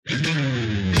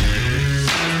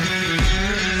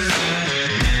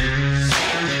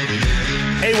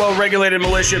well-regulated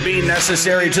militia being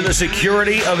necessary to the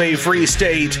security of a free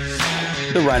state,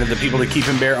 the right of the people to keep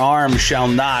and bear arms shall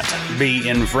not be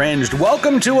infringed.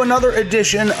 Welcome to another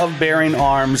edition of Bearing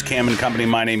Arms, Cam and Company.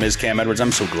 My name is Cam Edwards.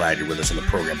 I'm so glad you're with us on the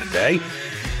program today.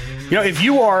 You know, if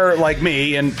you are like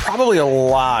me, and probably a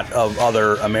lot of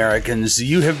other Americans,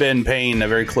 you have been paying a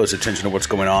very close attention to what's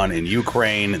going on in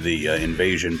Ukraine, the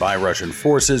invasion by Russian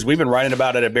forces. We've been writing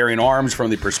about it at Bearing Arms from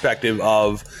the perspective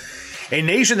of a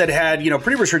nation that had,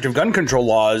 pretty restrictive gun control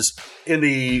laws in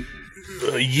the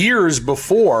years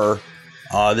before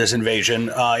this invasion,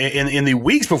 in the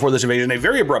weeks before this invasion, a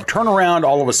very abrupt turnaround,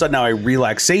 all of a sudden now a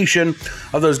relaxation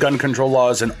of those gun control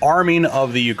laws, an arming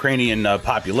of the Ukrainian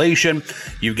population.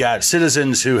 You've got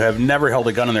citizens who have never held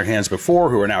a gun in their hands before,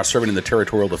 who are now serving in the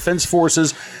territorial defense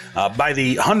forces by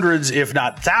the hundreds, if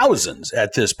not thousands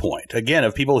at this point. Again,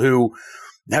 of people who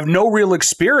have no real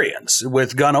experience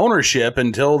with gun ownership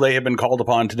until they have been called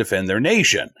upon to defend their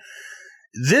nation.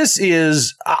 This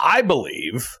is, I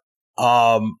believe,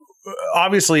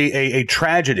 obviously a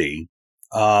tragedy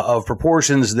of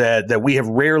proportions that we have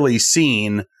rarely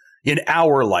seen in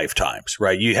our lifetimes,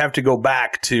 right? You have to go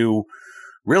back to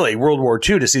really World War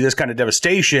II to see this kind of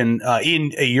devastation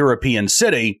in a European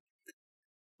city.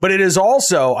 But it is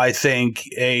also, I think,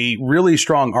 a really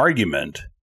strong argument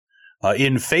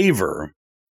in favor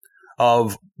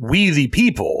of we the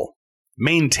people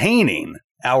maintaining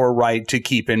our right to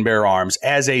keep and bear arms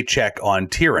as a check on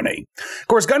tyranny. Of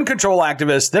course, gun control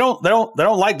activists, they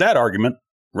don't like that argument,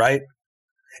 right?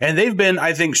 And they've been,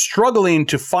 I think, struggling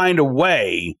to find a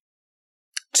way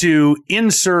to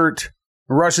insert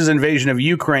Russia's invasion of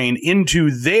Ukraine into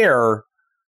their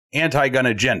anti-gun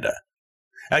agenda.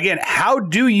 Again, how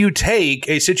do you take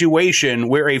a situation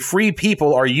where a free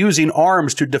people are using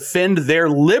arms to defend their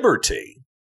liberty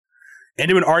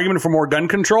into an argument for more gun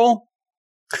control?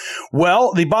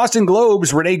 Well, the Boston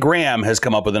Globe's Renee Graham has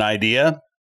come up with an idea.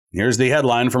 Here's the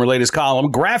headline from her latest column.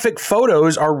 Graphic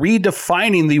photos are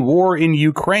redefining the war in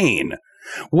Ukraine.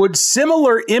 Would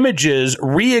similar images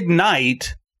reignite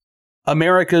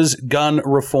America's gun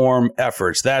reform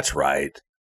efforts? That's right.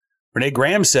 Renee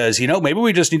Graham says, maybe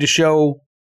we just need to show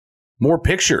more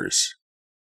pictures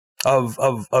of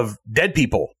dead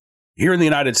people here in the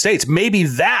United States. Maybe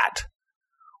that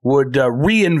would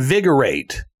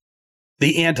reinvigorate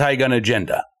the anti-gun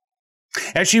agenda.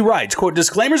 As she writes, quote,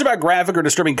 disclaimers about graphic or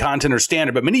disturbing content are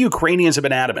standard, but many Ukrainians have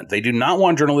been adamant. They do not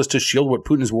want journalists to shield what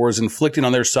Putin's war is inflicting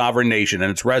on their sovereign nation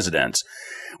and its residents.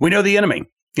 We know the enemy.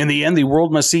 In the end, the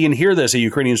world must see and hear this, a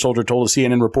Ukrainian soldier told a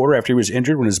CNN reporter after he was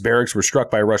injured when his barracks were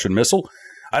struck by a Russian missile.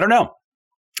 I don't know.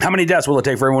 How many deaths will it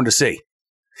take for everyone to see?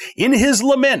 In his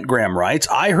lament, Graham writes,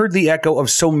 I heard the echo of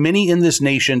so many in this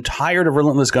nation tired of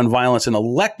relentless gun violence and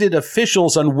elected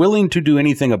officials unwilling to do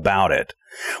anything about it.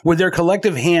 Would their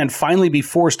collective hand finally be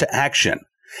forced to action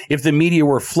if the media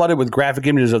were flooded with graphic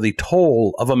images of the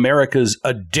toll of America's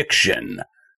addiction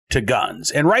to guns?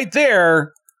 And right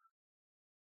there's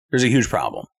a huge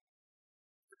problem.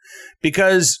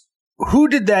 Because who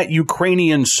did that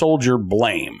Ukrainian soldier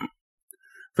blame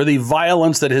for the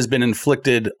violence that has been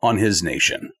inflicted on his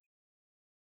nation?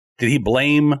 Did he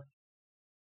blame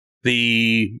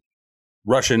the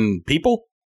Russian people?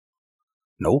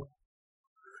 No.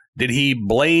 Did he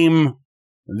blame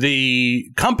the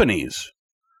companies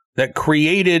that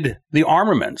created the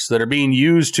armaments that are being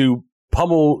used to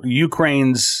pummel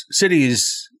Ukraine's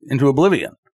cities into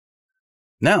oblivion?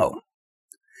 No.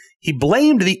 He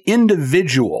blamed the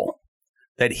individual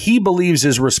that he believes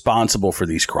is responsible for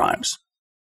these crimes.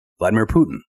 Vladimir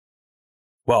Putin.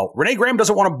 Well, Renee Graham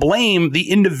doesn't want to blame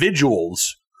the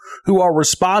individuals who are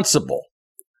responsible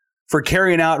for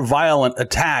carrying out violent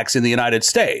attacks in the United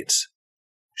States.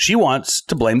 She wants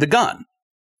to blame the gun.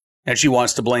 And she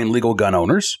wants to blame legal gun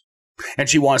owners. And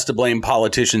she wants to blame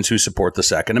politicians who support the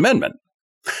Second Amendment.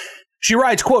 She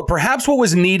writes, quote, perhaps what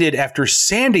was needed after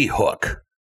Sandy Hook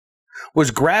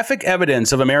was graphic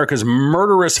evidence of America's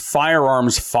murderous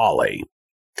firearms folly.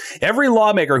 Every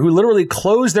lawmaker who literally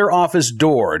closed their office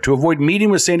door to avoid meeting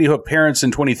with Sandy Hook parents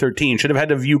in 2013 should have had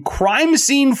to view crime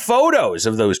scene photos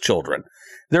of those children,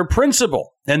 their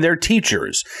principal, and their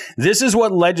teachers. This is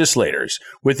what legislators,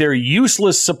 with their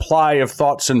useless supply of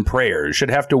thoughts and prayers, should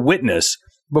have to witness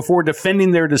before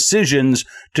defending their decisions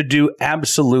to do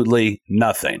absolutely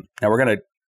nothing. Now, we're going to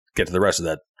get to the rest of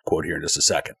that quote here in just a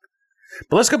second.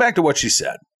 But let's go back to what she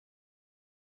said.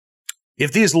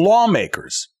 If these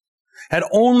lawmakers had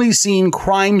only seen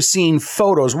crime scene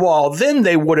photos, well, then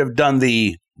they would have done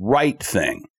the right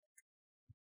thing.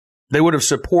 They would have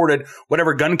supported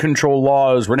whatever gun control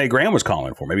laws Renee Graham was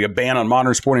calling for, maybe a ban on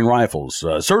modern sporting rifles,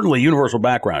 certainly universal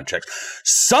background checks,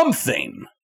 something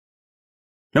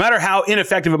no matter how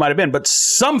ineffective it might have been, but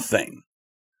something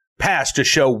passed to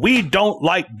show we don't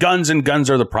like guns and guns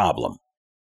are the problem.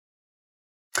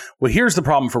 Well, here's the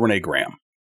problem for Renee Graham.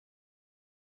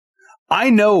 I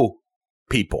know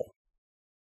people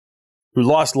who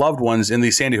lost loved ones in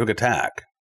the Sandy Hook attack,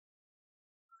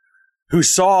 who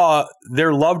saw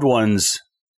their loved ones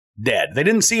dead. They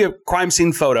didn't see a crime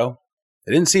scene photo.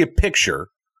 They didn't see a picture.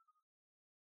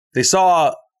 They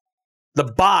saw the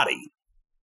body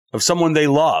of someone they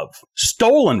love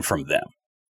stolen from them.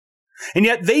 And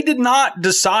yet they did not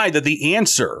decide that the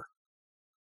answer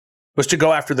was to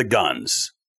go after the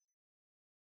guns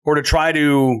or to try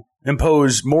to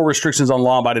impose more restrictions on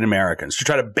law-abiding Americans, to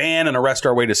try to ban and arrest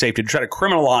our way to safety, to try to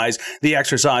criminalize the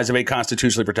exercise of a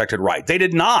constitutionally protected right. They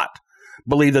did not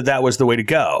believe that that was the way to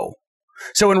go.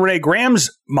 So in Renee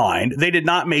Graham's mind, they did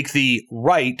not make the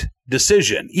right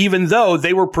decision, even though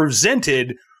they were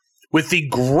presented with the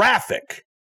graphic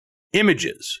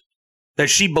images that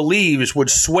she believes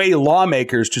would sway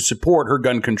lawmakers to support her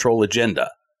gun control agenda.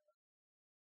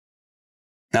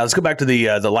 Now, let's go back to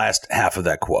the last half of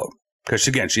that quote. Because,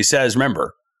 again, she says,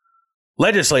 remember,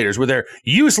 legislators with their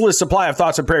useless supply of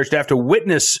thoughts and prayers to have to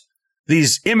witness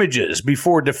these images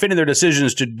before defending their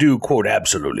decisions to do, quote,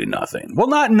 absolutely nothing. Well,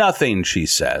 not nothing, she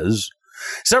says.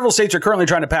 Several states are currently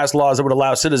trying to pass laws that would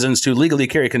allow citizens to legally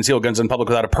carry concealed guns in public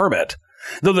without a permit.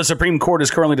 Though the Supreme Court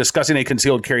is currently discussing a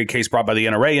concealed carry case brought by the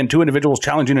NRA and 2 individuals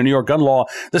challenging a New York gun law,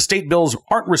 the state bills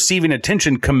aren't receiving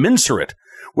attention commensurate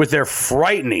with their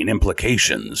frightening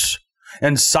implications.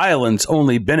 And silence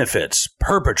only benefits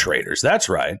perpetrators. That's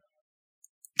right.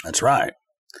 That's right.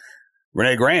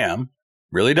 Renee Graham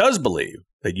really does believe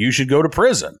that you should go to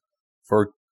prison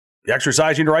for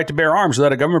exercising your right to bear arms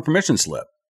without a government permission slip.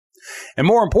 And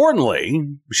more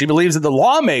importantly, she believes that the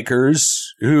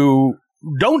lawmakers who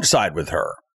don't side with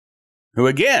her, who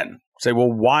again say,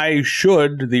 well, why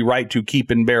should the right to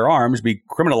keep and bear arms be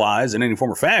criminalized in any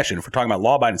form or fashion? If we're talking about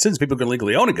law-abiding citizens, people can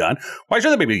legally own a gun. Why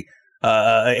should they be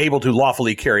able to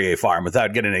lawfully carry a firearm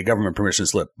without getting a government permission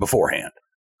slip beforehand?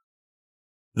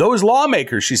 Those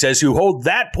lawmakers, she says, who hold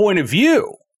that point of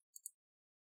view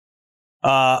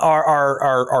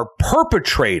are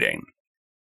perpetrating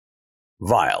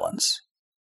violence.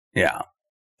 Yeah.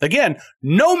 Again,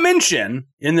 no mention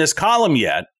in this column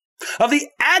yet of the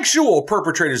actual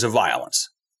perpetrators of violence.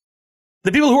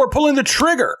 The people who are pulling the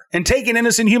trigger and taking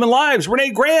innocent human lives.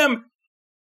 Renee Graham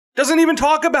doesn't even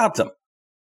talk about them.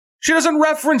 She doesn't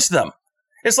reference them.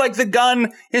 It's like the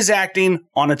gun is acting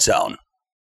on its own.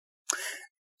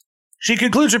 She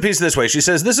concludes her piece this way. She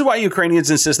says, this is why Ukrainians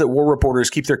insist that war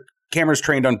reporters keep their cameras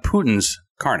trained on Putin's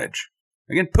carnage.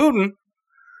 Again, Putin,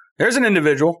 there's an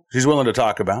individual she's willing to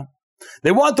talk about.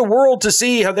 They want the world to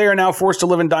see how they are now forced to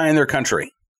live and die in their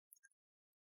country.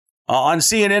 On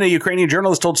CNN, a Ukrainian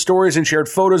journalist told stories and shared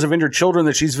photos of injured children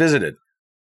that she's visited.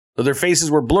 Though their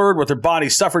faces were blurred, what their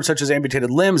bodies suffered, such as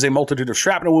amputated limbs, a multitude of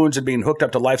shrapnel wounds, and being hooked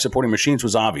up to life-supporting machines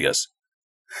was obvious.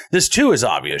 This, too, is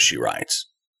obvious, she writes,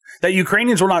 that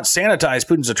Ukrainians will not sanitize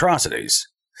Putin's atrocities.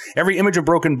 Every image of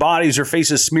broken bodies or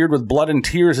faces smeared with blood and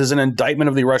tears is an indictment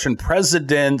of the Russian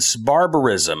president's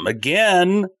barbarism.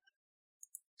 Again,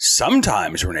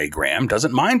 sometimes Renee Graham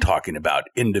doesn't mind talking about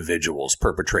individuals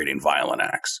perpetrating violent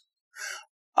acts.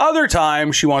 Other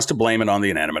times, she wants to blame it on the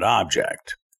inanimate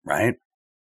object, right?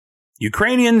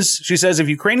 Ukrainians, she says, if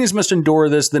Ukrainians must endure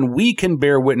this, then we can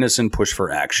bear witness and push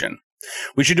for action.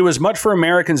 We should do as much for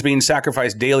Americans being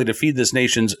sacrificed daily to feed this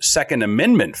nation's Second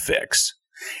Amendment fix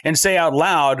and say out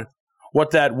loud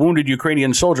what that wounded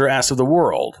Ukrainian soldier asked of the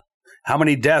world. How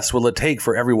many deaths will it take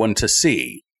for everyone to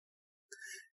see?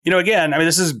 You know, again, I mean,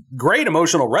 this is great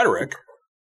emotional rhetoric.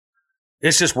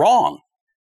 It's just wrong.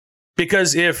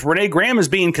 Because if Renee Graham is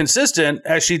being consistent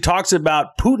as she talks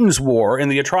about Putin's war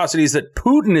and the atrocities that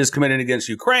Putin is committing against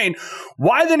Ukraine,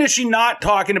 why then is she not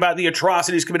talking about the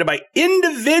atrocities committed by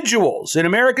individuals in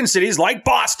American cities like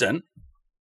Boston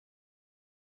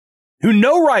who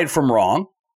know right from wrong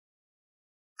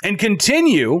and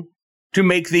continue to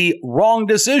make the wrong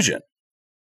decision,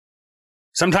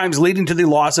 sometimes leading to the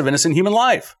loss of innocent human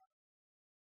life?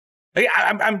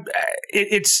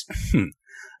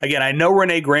 Again, I know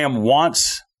Renee Graham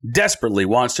desperately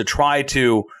wants to try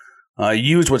to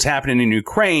use what's happening in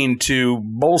Ukraine to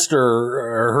bolster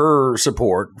her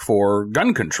support for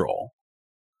gun control.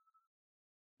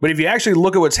 But if you actually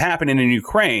look at what's happening in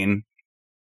Ukraine,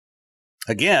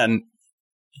 again,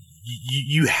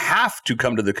 you have to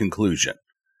come to the conclusion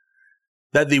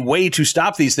that the way to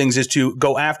stop these things is to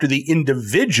go after the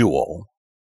individual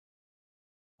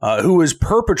who is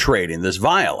perpetrating this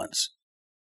violence.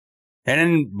 And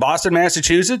in Boston,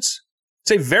 Massachusetts,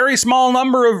 it's a very small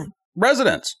number of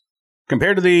residents,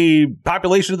 compared to the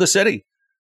population of the city.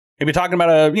 Maybe talking about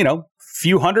a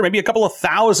few hundred, maybe a couple of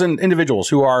thousand individuals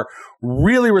who are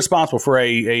really responsible for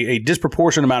a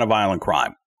disproportionate amount of violent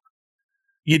crime.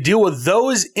 You deal with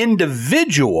those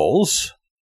individuals,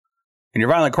 and your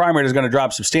violent crime rate is going to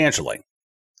drop substantially.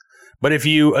 But if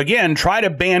you, again, try to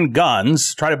ban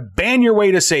guns, try to ban your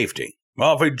way to safety.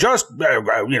 Well, if we just,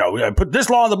 put this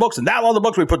law in the books and that law in the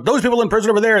books, we put those people in prison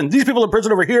over there and these people in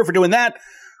prison over here for doing that.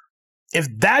 If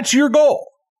that's your goal,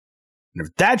 and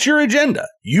if that's your agenda,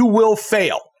 you will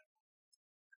fail.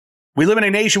 We live in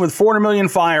a nation with 400 million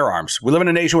firearms. We live in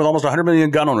a nation with almost 100 million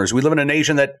gun owners. We live in a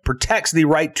nation that protects the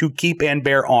right to keep and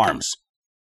bear arms.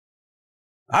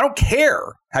 I don't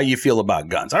care how you feel about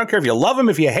guns. I don't care if you love them,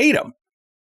 if you hate them.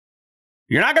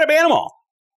 You're not going to ban them all.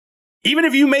 Even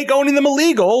if you make owning them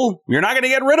illegal, you're not going to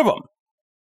get rid of them.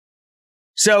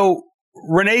 So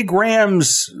Renee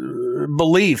Graham's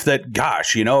belief that,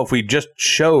 gosh, if we just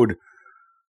showed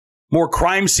more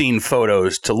crime scene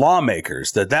photos to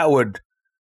lawmakers, that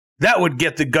would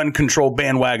get the gun control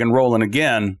bandwagon rolling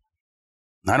again.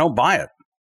 I don't buy it.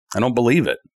 I don't believe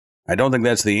it. I don't think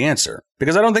that's the answer,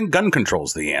 because I don't think gun control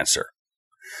is the answer.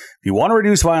 If you want to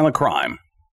reduce violent crime,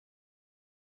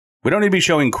 we don't need to be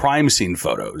showing crime scene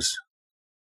photos.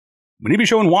 We need to be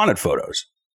showing wanted photos.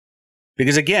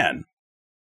 Because again,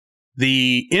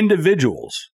 the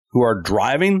individuals who are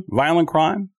driving violent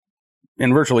crime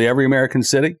in virtually every American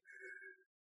city,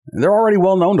 they're already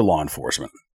well known to law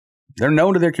enforcement. They're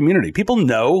known to their community. People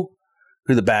know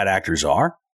who the bad actors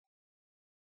are.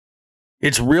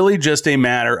 It's really just a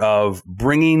matter of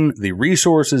bringing the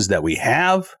resources that we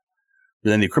have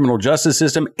within the criminal justice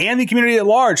system and the community at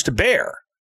large to bear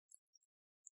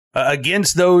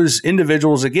against those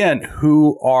individuals, again,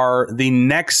 who are the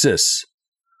nexus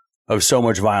of so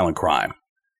much violent crime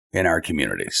in our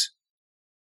communities.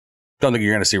 Don't think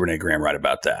you're going to see Renee Graham right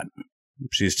about that.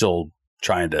 She's still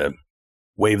trying to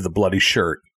wave the bloody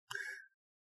shirt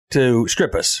to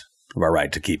strip us of our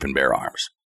right to keep and bear arms.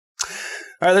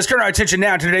 All right, let's turn our attention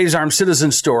now to today's armed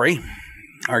citizen story,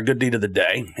 our good deed of the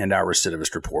day, and our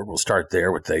recidivist report. We'll start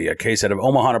there with a case out of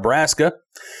Omaha, Nebraska,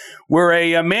 where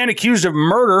a man accused of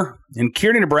murder in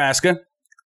Kearney, Nebraska,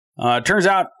 turns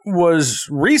out was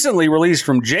recently released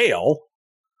from jail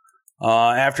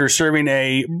after serving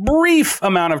a brief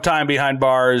amount of time behind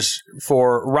bars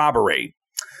for robbery.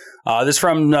 This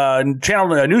from News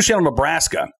Channel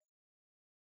Nebraska.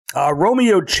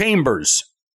 Romeo Chambers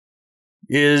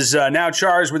is now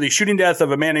charged with the shooting death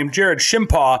of a man named Jared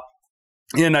Shimpaw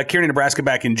in Kearney, Nebraska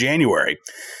back in January.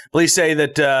 Police say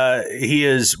that he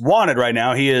is wanted right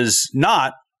now. He is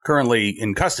not currently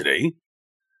in custody.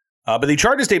 But the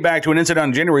charges date back to an incident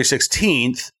on January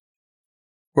 16th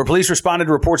where police responded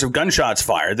to reports of gunshots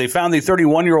fired. They found the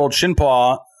 31-year-old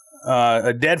Shimpaw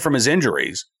dead from his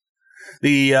injuries.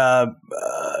 The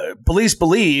police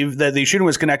believe that the shooting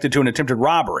was connected to an attempted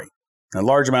robbery.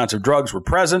 Large amounts of drugs were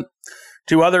present.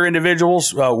 2 other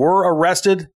individuals were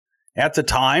arrested at the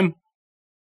time,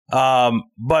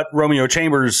 but Romeo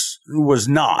Chambers was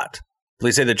not.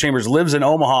 Police say that Chambers lives in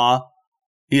Omaha.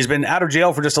 He's been out of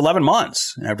jail for just 11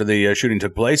 months after the shooting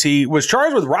took place. He was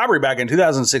charged with robbery back in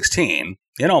 2016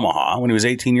 in Omaha when he was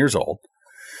 18 years old.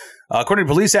 According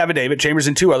to police affidavit, Chambers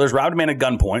and 2 others robbed a man at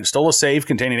gunpoint, stole a safe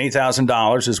containing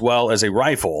 $8,000 as well as a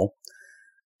rifle.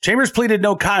 Chambers pleaded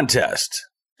no contest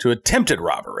to attempted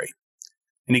robbery,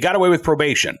 and he got away with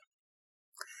probation.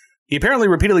 He apparently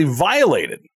repeatedly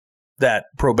violated that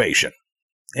probation,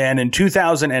 and in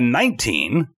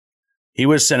 2019, he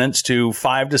was sentenced to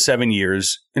 5 to 7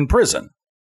 years in prison.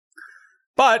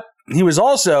 But he was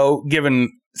also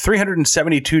given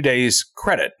 372 days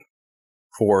credit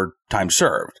for time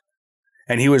served.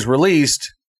 And he was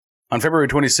released on February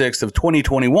 26th of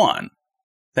 2021,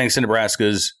 thanks to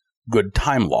Nebraska's good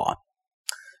time law.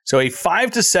 So a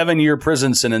 5 to 7 year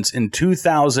prison sentence in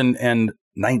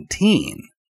 2019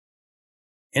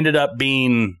 ended up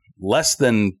being less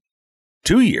than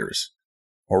 2 years,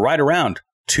 or right around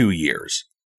 2 years.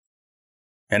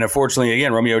 And unfortunately,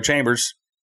 again, Romeo Chambers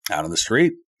out on the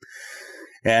street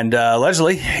and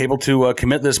allegedly able to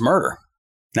commit this murder.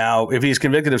 Now, if he's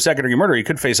convicted of second-degree murder, he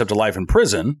could face up to life in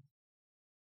prison.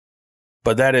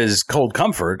 But that is cold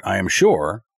comfort, I am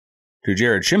sure, to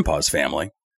Jared Shimpaw's family,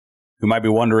 who might be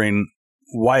wondering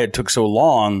why it took so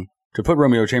long to put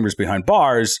Romeo Chambers behind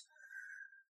bars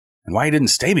and why he didn't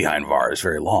stay behind bars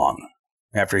very long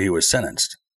after he was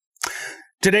sentenced.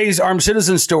 Today's Armed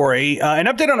Citizen story, an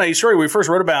update on a story we first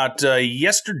wrote about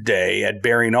yesterday at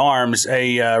Bearing Arms,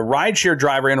 a rideshare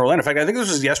driver in Orlando. In fact, I think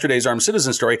this was yesterday's Armed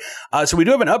Citizen story. So we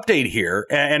do have an update here,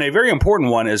 and a very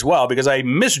important one as well, because I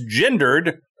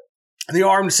misgendered the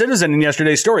armed citizen in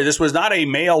yesterday's story. This was not a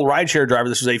male rideshare driver.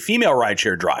 This was a female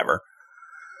rideshare driver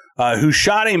who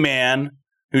shot a man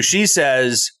who she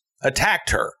says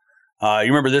attacked her. You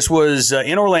remember this was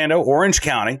in Orlando, Orange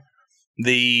County.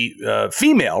 The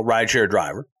female rideshare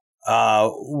driver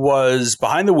was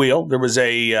behind the wheel. There was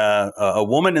a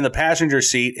woman in the passenger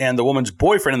seat and the woman's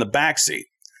boyfriend in the back seat.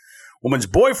 Woman's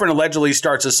boyfriend allegedly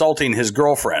starts assaulting his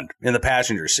girlfriend in the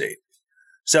passenger seat.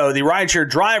 So the rideshare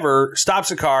driver stops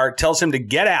the car, tells him to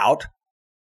get out.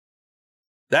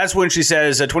 That's when she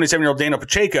says 27-year-old Daniel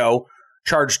Pacheco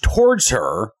charged towards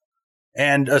her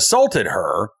and assaulted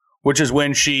her, which is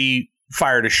when she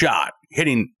fired a shot,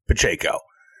 hitting Pacheco.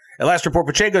 At last report,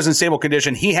 Pacheco's in stable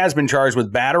condition. He has been charged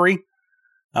with battery.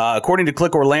 According to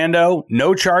Click Orlando,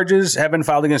 no charges have been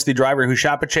filed against the driver who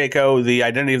shot Pacheco. The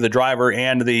identity of the driver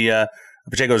and the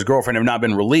Pacheco's girlfriend have not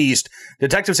been released.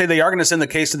 Detectives say they are going to send the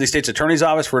case to the state's attorney's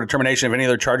office for a determination if any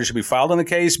other charges should be filed on the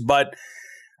case. But,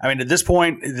 I mean, at this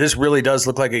point, this really does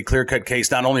look like a clear-cut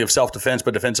case, not only of self-defense,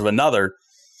 but defense of another.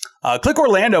 Click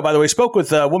Orlando, by the way, spoke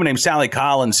with a woman named Sally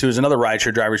Collins, who is another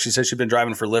rideshare driver. She says she's been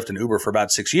driving for Lyft and Uber for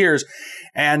about 6 years.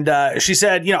 And she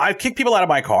said, you know, I've kicked people out of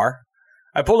my car.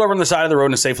 I pulled over on the side of the road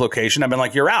in a safe location. I've been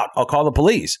like, you're out. I'll call the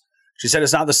police. She said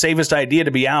it's not the safest idea to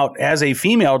be out as a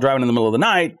female driving in the middle of the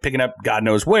night, picking up God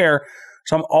knows where.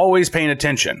 So I'm always paying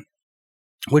attention,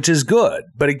 which is good.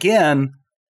 But again,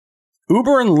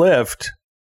 Uber and Lyft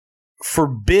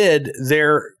forbid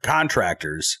their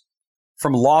contractors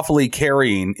from lawfully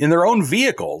carrying in their own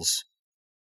vehicles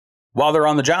while they're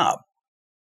on the job.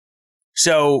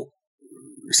 So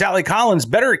Sally Collins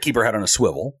better keep her head on a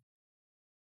swivel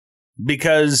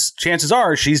because chances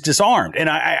are she's disarmed. And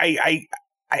I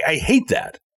hate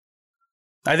that.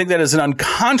 I think that is an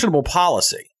unconscionable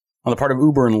policy on the part of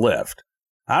Uber and Lyft.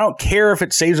 I don't care if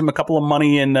it saves them a couple of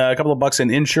money and a couple of bucks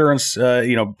in insurance,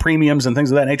 premiums and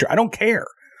things of that nature. I don't care.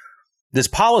 This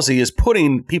policy is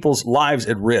putting people's lives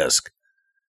at risk.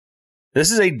 This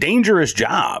is a dangerous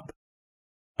job.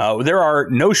 There are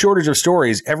no shortage of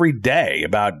stories every day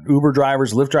about Uber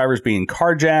drivers, Lyft drivers being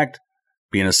carjacked,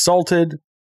 being assaulted,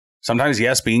 sometimes,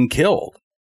 yes, being killed.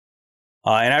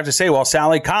 And I have to say, while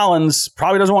Sally Collins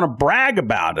probably doesn't want to brag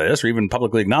about this or even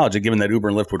publicly acknowledge it, given that Uber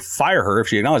and Lyft would fire her if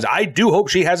she acknowledged it, I do hope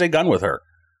she has a gun with her.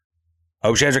 I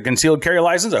hope she has her concealed carry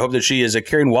license. I hope that she is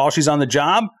carrying while she's on the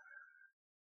job.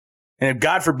 And if,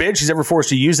 God forbid, she's ever forced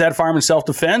to use that firearm in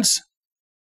self-defense,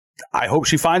 I hope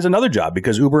she finds another job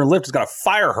because Uber and Lyft is going to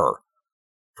fire her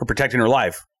for protecting her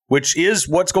life, which is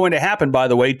what's going to happen, by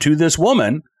the way, to this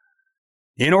woman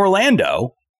in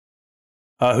Orlando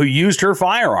who used her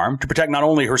firearm to protect not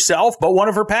only herself, but one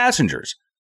of her passengers.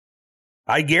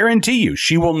 I guarantee you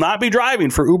she will not be driving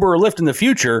for Uber or Lyft in the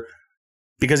future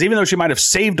because even though she might have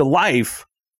saved a life,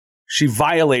 she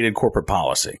violated corporate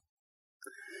policy.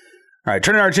 All right,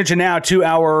 turning our attention now to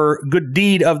our good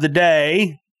deed of the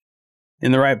day.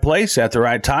 In the right place at the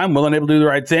right time, willing and able to do the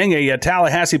right thing. A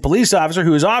Tallahassee police officer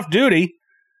who is off duty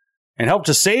and helped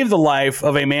to save the life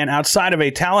of a man outside of a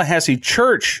Tallahassee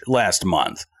church last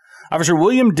month. Officer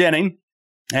William Denning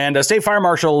and State Fire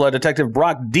Marshal Detective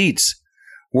Brock Dietz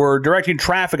were directing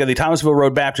traffic at the Thomasville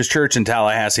Road Baptist Church in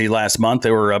Tallahassee last month.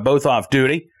 They were both off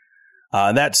duty.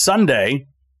 That Sunday,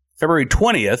 February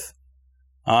 20th,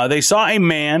 they saw a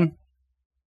man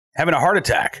having a heart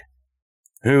attack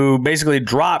who basically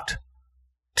dropped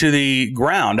to the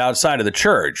ground outside of the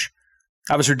church.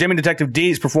 Officer Deming Detective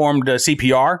Dees performed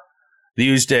CPR. They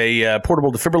used a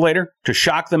portable defibrillator to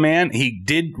shock the man. He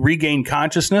did regain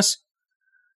consciousness.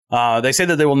 They say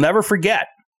that they will never forget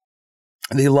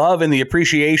the love and the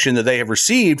appreciation that they have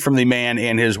received from the man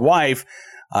and his wife.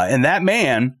 And that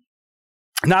man,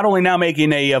 not only now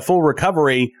making a full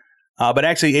recovery, but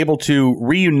actually able to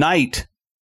reunite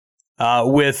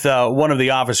with one of the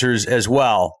officers as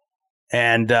well.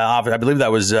 And I believe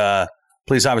that was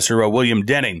police officer William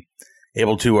Denning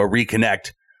able to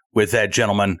reconnect with that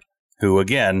gentleman who,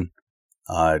 again,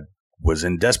 was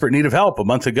in desperate need of help a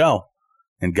month ago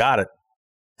and got it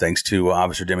thanks to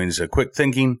Officer Deming's quick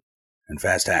thinking and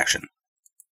fast action.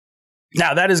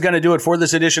 Now, that is going to do it for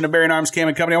this edition of Bearing Arms Cam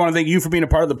and Company. I want to thank you for being a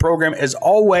part of the program. As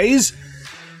always,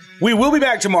 we will be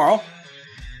back tomorrow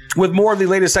with more of the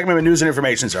latest segment of news and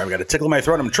information. Sorry, I've got a tickle in my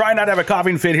throat. I'm trying not to have a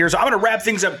coughing fit here, so I'm going to wrap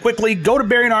things up quickly. Go to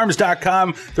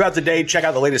BearingArms.com throughout the day. Check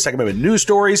out the latest segment of news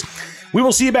stories. We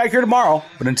will see you back here tomorrow,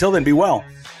 but until then, be well,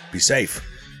 be safe,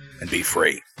 and be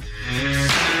free.